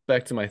goes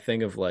back to my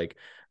thing of like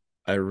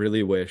I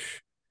really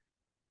wish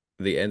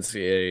the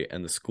NCAA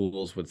and the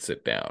schools would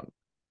sit down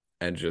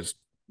and just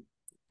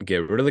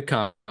get rid of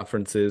the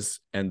conferences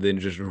and then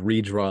just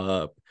redraw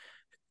up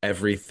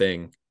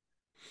everything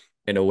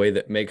in a way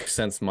that makes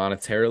sense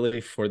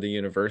monetarily for the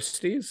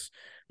universities,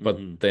 but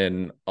Mm-hmm.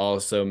 then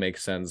also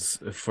makes sense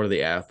for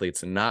the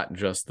athletes and not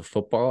just the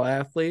football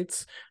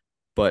athletes,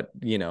 but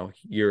you know,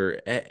 your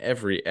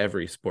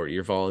every sport,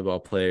 your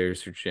volleyball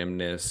players, your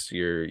gymnasts,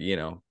 your, you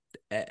know,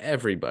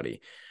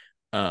 everybody.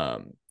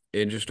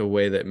 In just a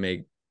way that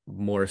made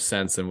more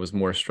sense and was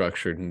more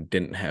structured and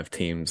didn't have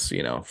teams,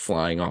 you know,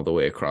 flying all the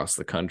way across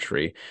the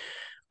country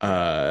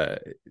Yeah. uh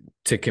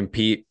to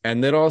compete,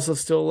 and that also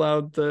still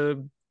allowed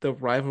the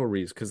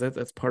rivalries because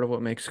that's part of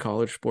what makes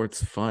college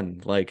sports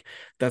fun. Like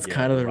that's Yeah.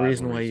 kind of The the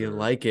reason why rivalries you are,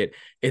 like it.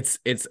 It's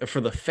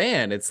for the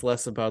fan, it's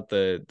less about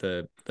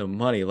the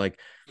money. Like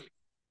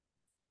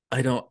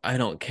I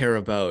don't care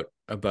about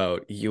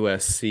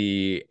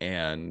USC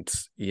and,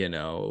 you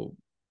know,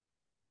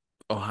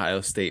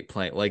 Ohio State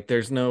playing. Like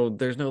there's no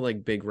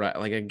like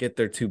like I get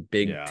they're two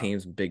big yeah.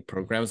 teams, big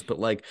programs, but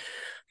like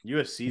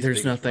USC's there's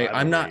biggest nothing.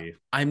 rivalry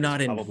I'm is not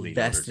probably Notre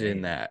invested in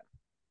Dame. that.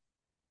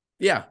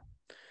 Yeah,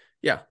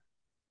 yeah.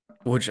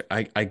 Which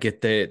I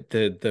get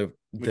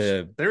Which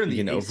they're in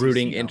you the know, ACC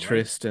rooting now,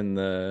 right? interest in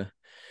the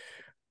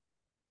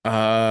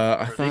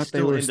I Or are they thought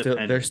they still were still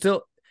independent?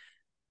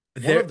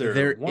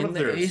 they're One in of the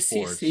their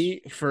sports.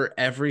 ACC for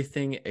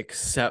everything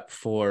except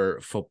for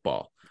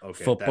football.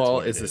 Okay, that's Football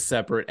what it is a is.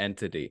 separate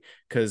entity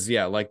because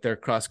yeah, like their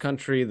cross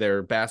country,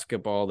 their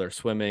basketball, their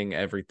swimming,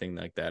 everything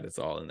like that is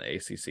all in the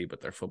ACC,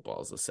 but their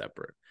football is a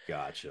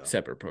Gotcha.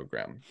 separate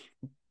program.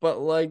 But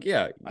like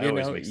yeah, I you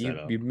always know, mix that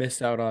up. you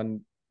miss out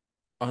on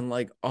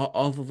like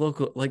all the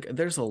local, like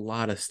there's a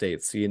lot of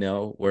states, you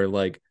know, where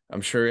like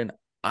I'm sure in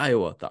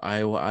Iowa, the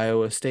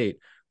Iowa State,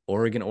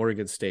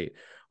 Oregon State,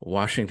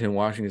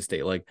 Washington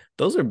State, like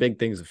those are big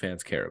things that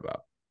fans care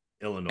about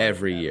Illinois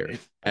doesn't every have any. year,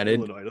 and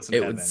Illinois doesn't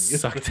it have would any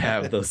of suck to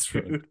have that, those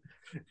from. dude.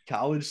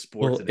 College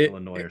sports Well, in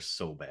Illinois are it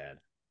so bad.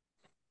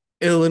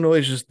 Illinois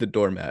is just the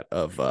doormat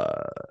of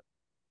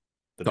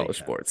The Big college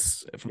Ten.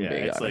 sports, if I'm Yeah,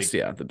 being it's honest. like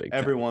Yeah, the Big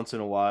every Ten. once in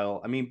a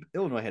while. I mean,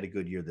 Illinois had a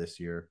good year this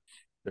year.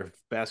 Their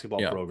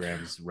basketball Yeah.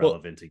 program's Well,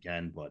 relevant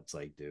again, but it's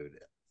like, dude,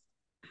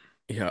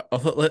 yeah.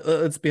 Although,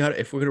 let's be honest.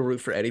 If we're gonna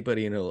root for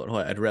anybody in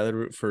Illinois, I'd rather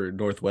root for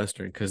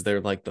Northwestern because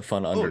they're like the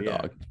fun oh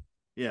yeah, underdog.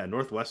 yeah.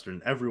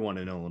 Northwestern. Everyone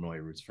in Illinois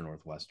roots for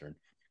Northwestern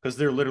because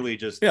they're literally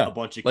just a Yeah.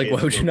 bunch of Like, why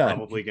kids who would are you not?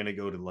 probably going to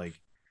go to like,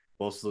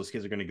 most of those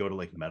kids are going to go to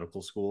like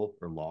medical school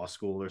or law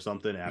school or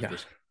something Yeah. after,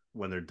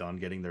 when they're done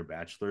getting their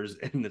bachelors,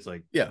 and it's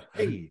like, Yeah.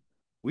 hey,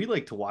 we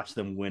like to watch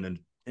them win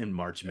in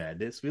March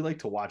Madness. We like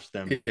to watch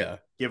them Yeah.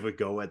 give a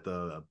go at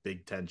the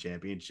Big Ten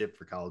championship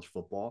for college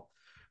football,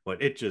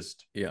 but it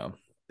just Yeah.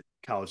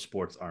 college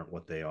sports aren't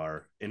what they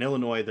are in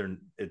Illinois.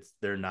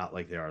 They're not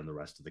like they are in the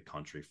rest of the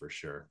country for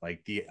sure.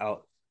 Like the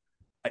out,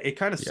 it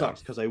kind of Yeah.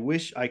 sucks because I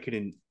wish I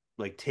could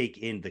like take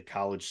in the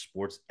college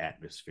sports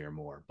atmosphere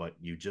more, but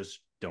you just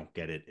don't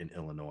get it in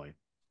Illinois.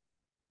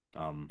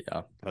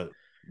 Yeah. But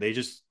they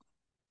just,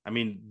 I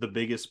mean, the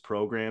biggest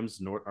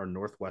programs are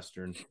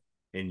Northwestern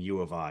and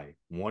U of I.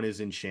 One is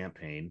in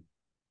Champaign,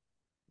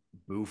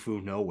 Boo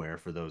nowhere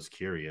for those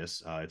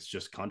curious. It's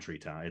just country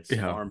town. It's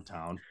Yeah. farm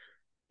town.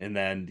 And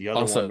then the other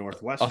one, Also,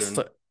 Northwestern,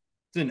 also,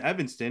 it's in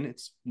Evanston.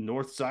 It's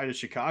north side of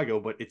Chicago,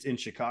 but it's in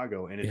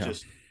Chicago, and it's yeah.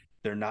 just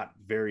they're not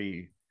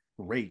very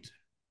great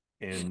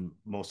in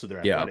most of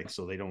their Yeah. athletics,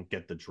 so they don't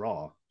get the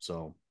draw.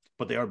 So,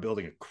 but they are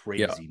building a Yeah.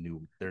 crazy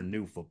new. Their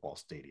new football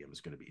stadium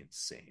is going to be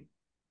insane.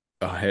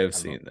 I have I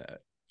don't know. seen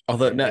that.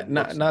 Although It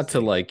looks not to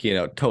insane.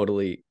 like,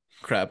 totally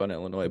crap on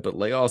Illinois, but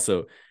like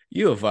also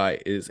U of I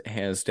is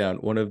hands down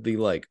one of the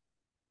like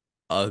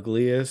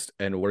ugliest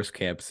and worst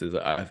campuses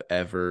I've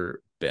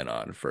ever been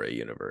on for a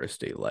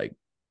university. Like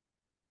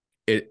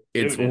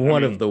it's Dude, I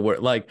one of mean, the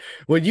worst. Like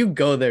when you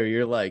go there,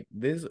 you're like,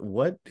 this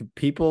what do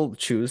people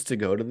choose to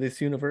go to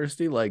this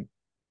university? Like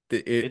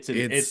it's an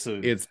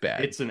it's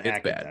bad. it's an It's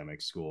bad.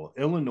 academic school.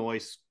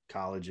 Illinois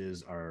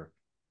colleges are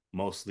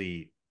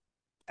mostly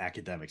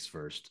academics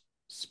first,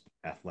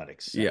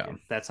 athletics Yeah. second.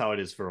 That's how it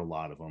is for a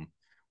lot of them.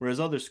 Whereas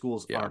other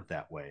schools Yeah. aren't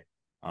that way.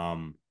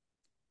 Um,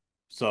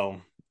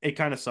 so it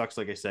kind of sucks,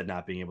 like I said,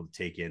 not being able to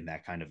take in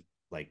that kind of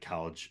like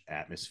college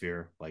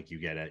atmosphere like you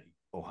get at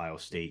Ohio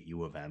State,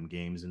 U of M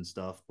games and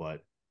stuff.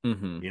 But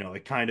Hmm.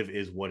 it kind of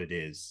is what it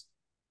is.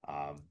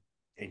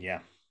 And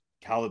yeah,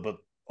 college, but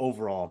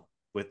overall,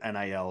 with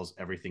NILs,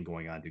 everything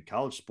going on, dude,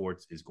 college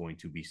sports is going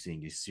to be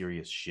seeing a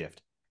serious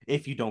shift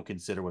if you don't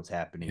consider what's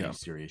happening a Yeah.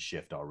 serious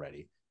shift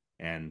already.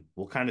 And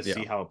we'll kind of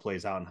see Yeah. how it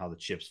plays out and how the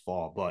chips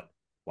fall. But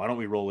why don't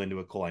we roll into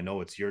it, Cole? I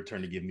know it's your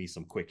turn to give me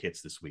some quick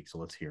hits this week, so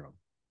let's hear them.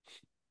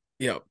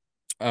 Yeah.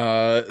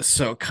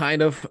 So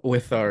kind of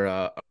with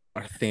our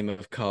theme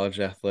of college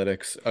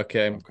athletics.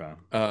 Okay. Okay.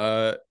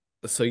 Uh,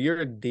 so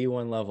you're a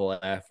D1 level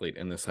athlete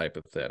in this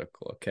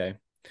hypothetical, okay?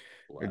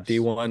 You're a Bless.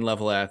 D1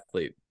 level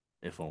athlete.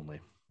 If only.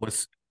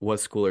 What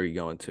school are you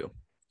going to?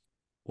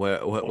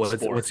 What What's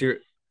sport? your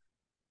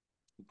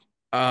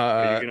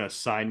Are you uh going to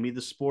assign me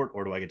the sport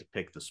or do I get to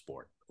pick the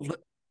sport? let,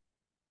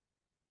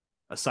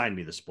 Assign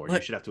me the sport. You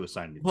let, should have to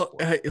assign me the well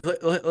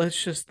sport.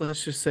 let's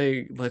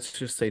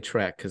just say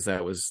track because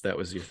that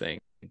was your thing.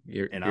 And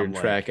You're a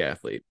track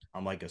athlete.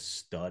 I'm like a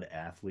stud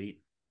athlete,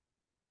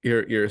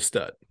 You're a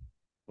stud.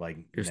 like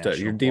You're a stud.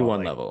 You're national qual, D1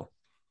 like level.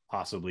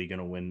 possibly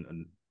gonna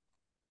win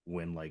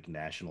like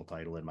national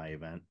title in my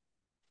event.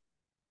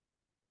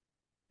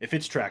 If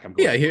it's track, I'm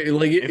Yeah, going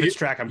Oregon. If it's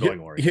track, I'm going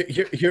Oregon.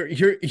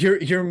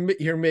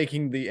 you're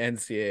making the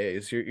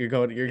NCAAs. You're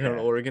going to Yeah,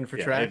 Oregon for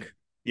yeah, track.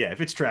 if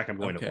it's track, I'm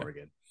going to Okay,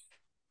 Oregon.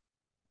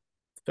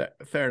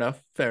 fair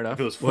enough. Fair If it enough.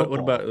 was What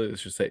about football,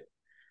 let's just say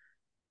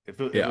if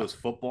it yeah. was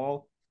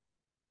football,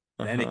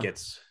 then it Uh-huh.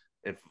 gets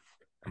if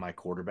am I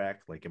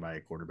quarterback? Like, am I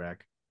a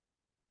quarterback?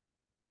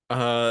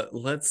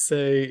 Let's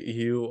say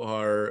you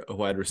are a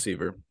wide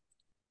receiver.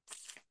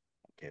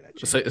 Okay, that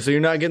So changes you're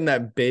not things. getting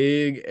that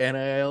big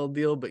NIL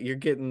deal, but you're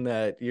getting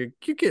that you're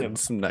If getting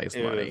some nice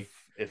if money.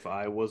 if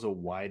I was a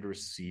wide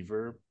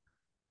receiver,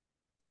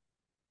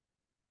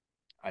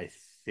 I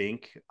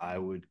think I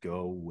would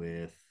go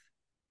with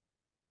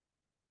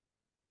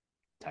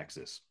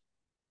Texas.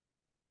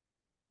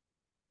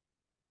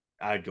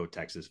 I'd go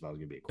Texas if I was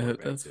going to be a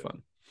quarterback That's too.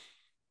 fun.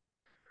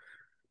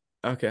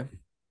 Okay.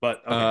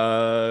 But okay,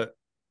 Uh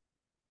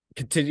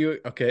Continue.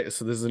 Okay,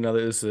 so this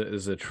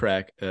is a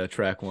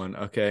track one.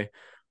 Okay.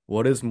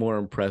 What is more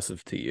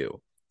impressive to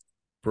you?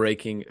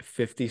 Breaking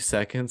 50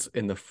 seconds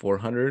in the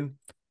 400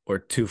 or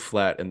two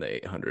flat in the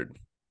 800?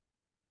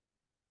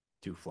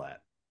 too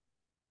flat.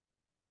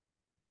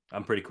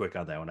 I'm pretty quick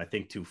on that one. I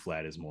think too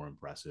flat is more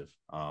impressive.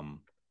 The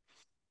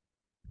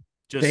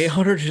Just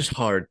 800 is just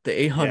hard. The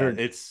yeah, 800,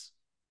 it's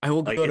I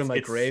will like go to my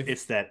grave.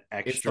 it's that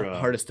It's the extra.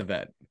 hardest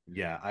event.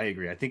 Yeah, I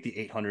agree. I think the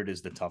 800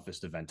 is the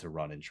toughest event to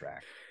run in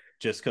track,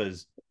 just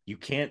because you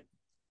can't.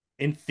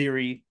 In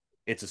theory,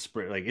 it's a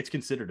sprint. Like it's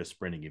considered a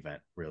sprinting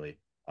event, really.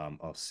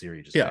 Oh,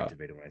 Siri just Yeah.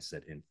 activated when I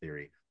said in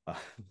theory.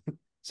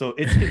 So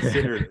it's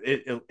considered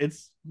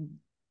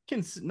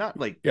it's not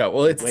like Yeah,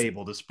 well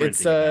labeled a it's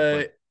sprinting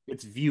event, but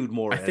it's viewed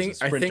more as a I think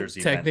sprinter's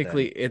event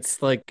technically than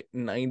it's like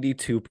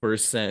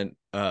 92%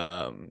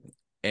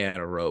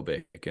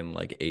 anaerobic and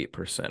like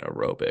 8%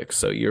 aerobic.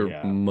 So you're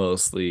yeah.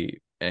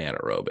 mostly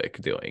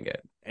anaerobic doing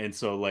it. And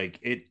so like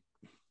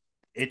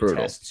It's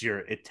brutal.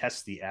 it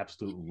tests the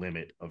absolute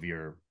limit of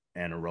your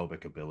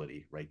anaerobic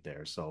ability right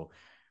there. So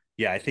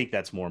yeah, I think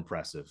that's more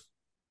impressive.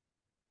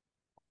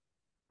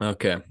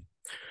 Okay.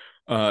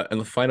 And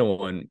the final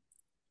one,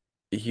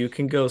 you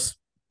can go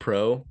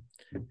pro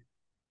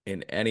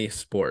in any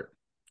sport.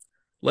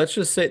 Let's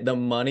just say the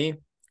money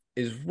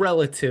is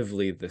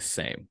relatively the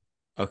same.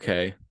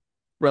 Okay.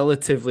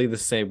 relatively the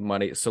same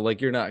money. So like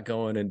you're not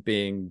going and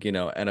being,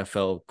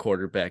 NFL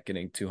quarterback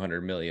getting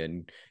 200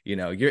 million,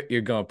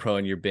 you're going pro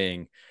and you're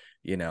being,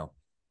 you know,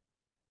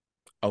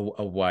 a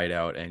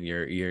wideout and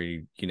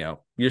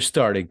you're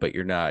starting, but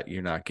you're not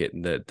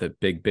getting the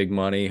big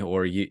money,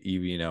 or you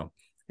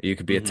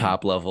could be a Mm-hmm.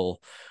 top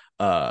level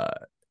uh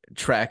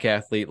track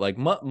athlete, like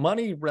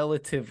money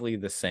relatively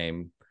the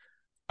same.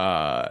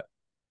 Uh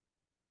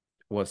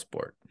what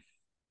sport?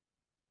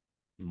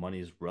 Money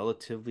is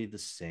relatively the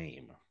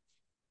same.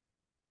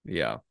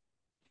 Yeah.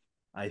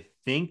 I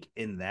think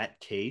in that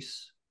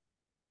case,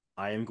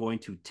 I am going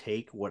to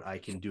take what I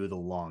can do the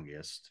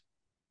longest.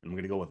 I'm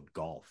going to go with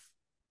golf.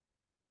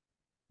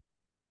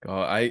 Oh,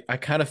 I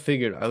kind of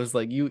figured. I was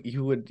like, you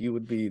would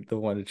be the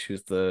one to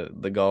choose the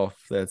golf.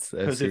 That's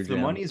Because your if the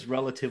jam. money is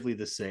relatively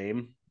the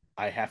same,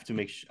 I have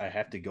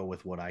to go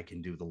with what I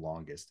can do the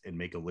longest and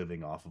make a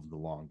living off of the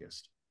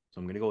longest. So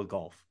I'm going to go with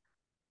golf.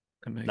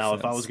 That makes Now,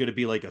 if I was sense. going to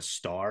be like a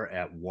star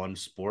at one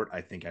sport,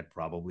 I think I'd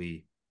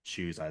probably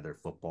choose either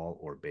football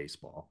or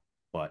baseball.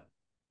 But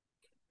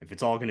if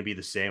it's all going to be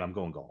the same, I'm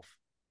going golf.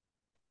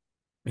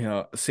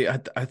 See,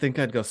 I think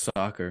I'd go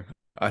soccer.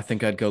 I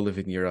think I'd go live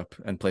in Europe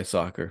and play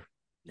soccer.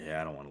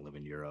 Yeah, I don't want to live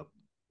in Europe.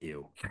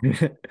 Ew.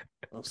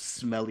 Those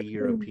smelly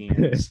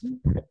Europeans.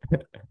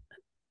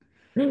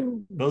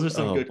 Those are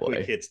some Oh good quick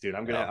boy. hits, dude.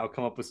 Yeah. I'll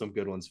come up with some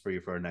good ones for you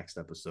for our next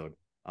episode.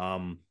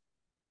 Um,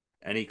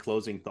 any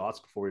closing thoughts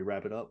before we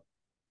wrap it up?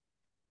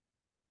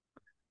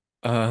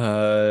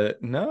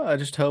 No,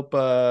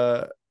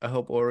 I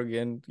hope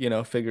Oregon,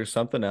 figures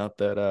something out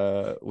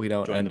that we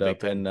don't Join the end Big up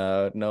Ten.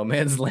 in no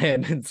man's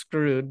land and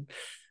screwed.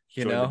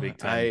 Join the Big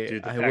Ten, I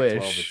dude. The I Pac-12,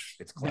 wish.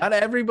 it's Not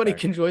classic. everybody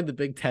can join the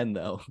Big Ten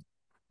though.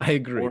 I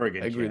agree. I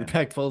Oregon agree. The can.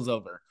 Pac-12's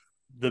over.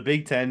 The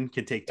Big Ten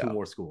can take two Yeah.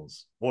 more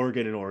schools.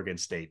 Oregon and Oregon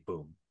State.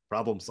 Boom.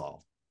 Problem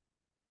solved.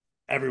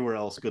 Everywhere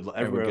else, good. There we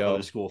Everywhere other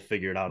go. school,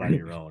 figure it out on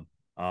your own.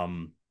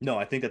 No,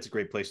 I think that's a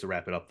great place to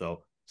wrap it up,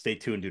 though. Stay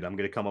tuned, dude. I'm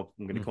gonna come up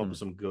with Hmm.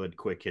 some good,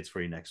 quick hits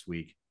for you next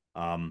week.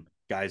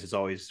 Guys, as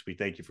always, we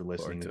thank you for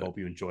listening. Forward We to it. hope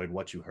you enjoyed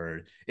what you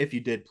heard. If you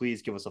did,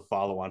 please give us a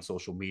follow on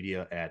social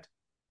media at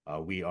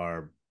we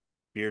are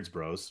Beards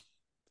Bros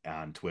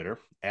on Twitter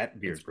at It's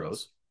Beards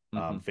bros.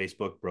 Bros, Hmm.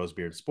 Facebook Bros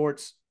Beard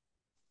Sports.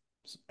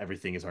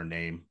 Everything is our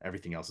name.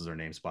 Everything else is our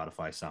name.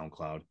 Spotify,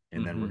 SoundCloud,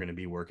 and then we're Hmm. going to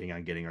be working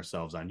on getting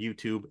ourselves on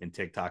YouTube and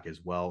TikTok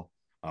as well.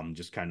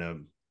 Just kind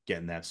of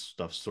getting that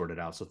stuff sorted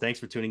out. So thanks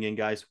for tuning in,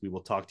 guys. We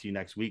will talk to you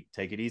next week.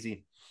 Take it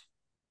easy.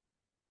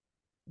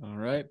 All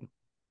right.